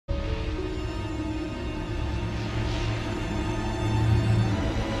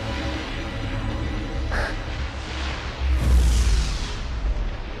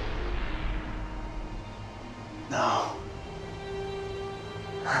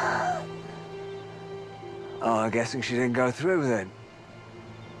Oh, I'm guessing she didn't go through then.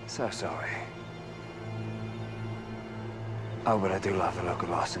 So sorry. Oh, but I do love the look of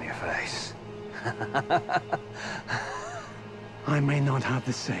loss in your face. I may not have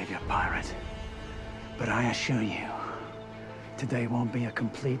the savior, pirate, but I assure you, today won't be a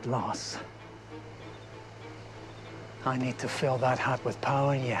complete loss. I need to fill that hat with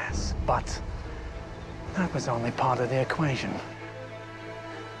power, yes, but that was only part of the equation.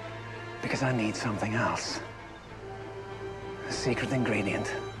 Because I need something else. A secret ingredient.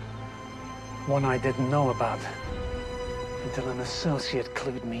 One I didn't know about until an associate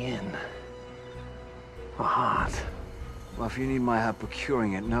clued me in. A heart. Well, if you need my help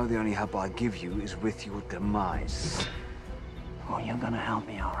procuring it, know the only help I'll give you is with your demise. Oh, you're gonna help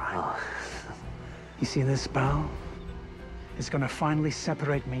me, all right. Oh. You see this spell? It's gonna finally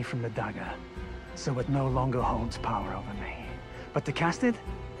separate me from the dagger, so it no longer holds power over me. But to cast it,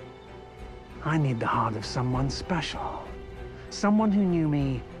 I need the heart of someone special. Someone who knew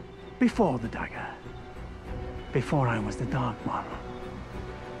me before the dagger. Before I was the Dark One.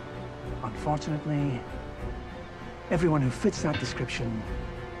 Unfortunately, everyone who fits that description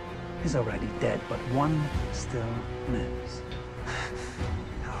is already dead, but one still lives.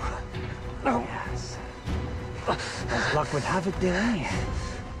 No. Yes. As luck would have it, dearie,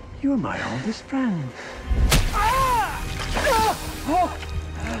 you're my oldest friend.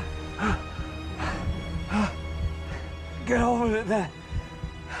 Get on with it then.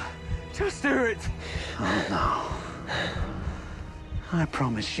 Just do it. Oh, no. I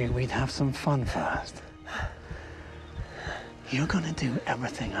promised you we'd have some fun first. You're gonna do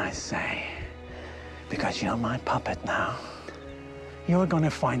everything I say, because you're my puppet now. You're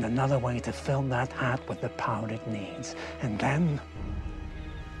gonna find another way to fill that hat with the power it needs, and then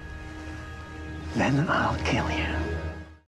I'll kill you.